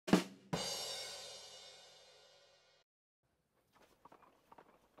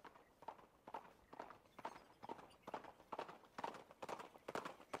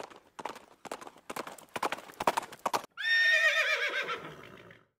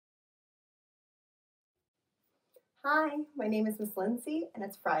Hi, my name is Miss Lindsay, and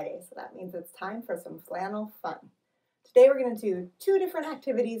it's Friday, so that means it's time for some flannel fun. Today we're going to do two different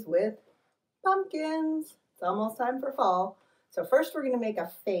activities with pumpkins. It's almost time for fall. So first we're going to make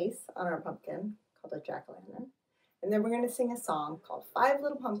a face on our pumpkin called a jack-o'-lantern, and then we're going to sing a song called Five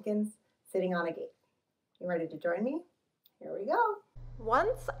Little Pumpkins Sitting on a Gate. You ready to join me? Here we go.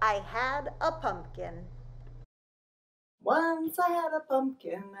 Once I had a pumpkin. Once I had a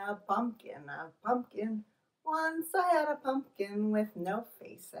pumpkin, a pumpkin, a pumpkin. Once I had a pumpkin with no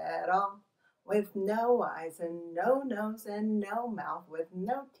face at all, with no eyes and no nose and no mouth, with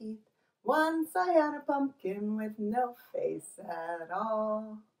no teeth. Once I had a pumpkin with no face at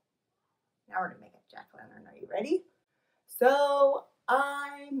all. Now we're going to make a jack-o'-lantern. Are you ready? So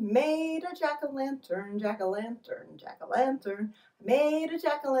I made a jack-o'-lantern, jack-o'-lantern, jack-o'-lantern. I made a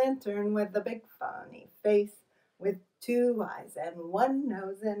jack-o'-lantern with a big funny face, with two eyes and one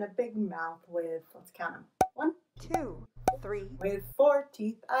nose and a big mouth with, let's count them. 1, 2, 3. With 4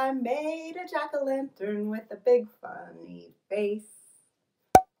 teeth, I made a jack-o'-lantern with a big funny face.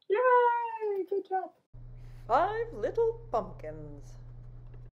 Yay! Good job. 5 little pumpkins.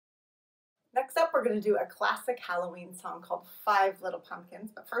 Next up, we're going to do a classic Halloween song called 5 Little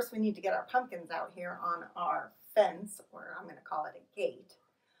Pumpkins. But first, we need to get our pumpkins out here on our fence, or I'm going to call it a gate.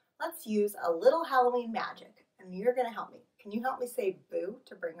 Let's use a little Halloween magic, and you're going to help me. Can you help me say boo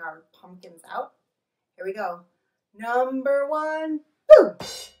to bring our pumpkins out? Here we go. Number 1, boo!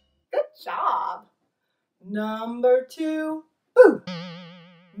 Good job. Number 2, boo!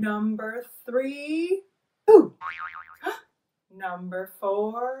 Number 3, boo! Number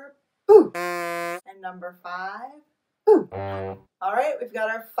 4, boo! And number 5, boo! All right, we've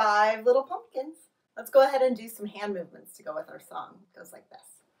got our 5 little pumpkins. Let's go ahead and do some hand movements to go with our song. It goes like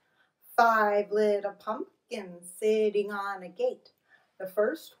this. 5 little pumpkins sitting on a gate. The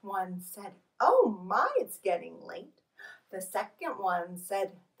first one said, "Oh my, it's getting late." The second one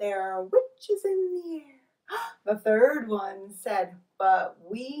said, "There are witches in the air." The third one said, "But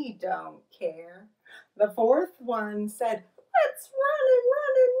we don't care." The fourth one said, "Let's run and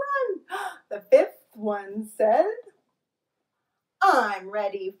run and run." The fifth one said, "I'm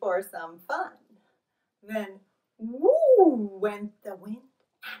ready for some fun." Then, woo, went the wind,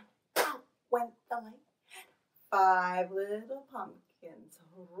 and out went the light. 5 little pumpkins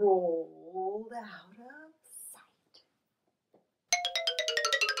rolled out of sight.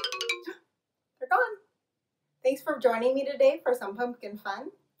 They're gone. Thanks for joining me today for some pumpkin fun.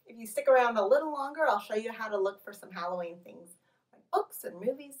 If you stick around a little longer, I'll show you how to look for some Halloween things like books and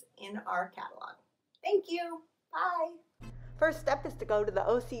movies in our catalog. Thank you. Bye. First step is to go to the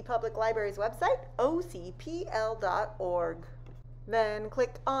OC Public Libraries website, ocpl.org. Then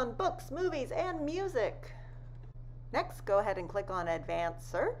click on Books, Movies, and Music. Next, go ahead and click on Advanced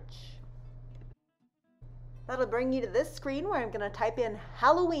Search. That'll bring you to this screen where I'm going to type in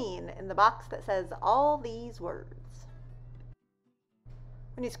Halloween in the box that says all these words.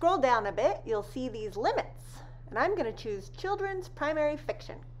 When you scroll down a bit, you'll see these limits, and I'm going to choose Children's Primary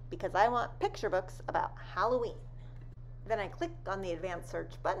Fiction because I want picture books about Halloween. Then I click on the Advanced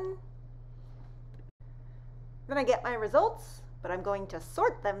Search button. Then I get my results, but I'm going to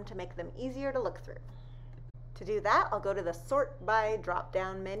sort them to make them easier to look through. To do that, I'll go to the Sort By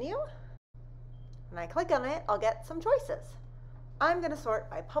drop-down menu. When I click on it, I'll get some choices. I'm going to sort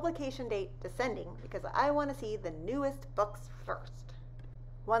by publication date descending because I want to see the newest books first.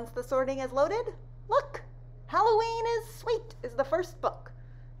 Once the sorting is loaded, look! Halloween is Sweet is the first book.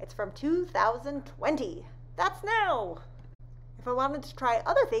 It's from 2020. That's now! If I wanted to try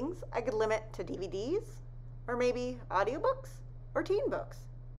other things, I could limit to DVDs, or maybe audiobooks, or teen books,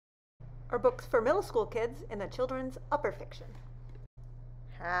 or books for middle school kids in the children's upper fiction.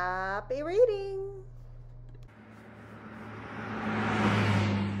 Happy reading!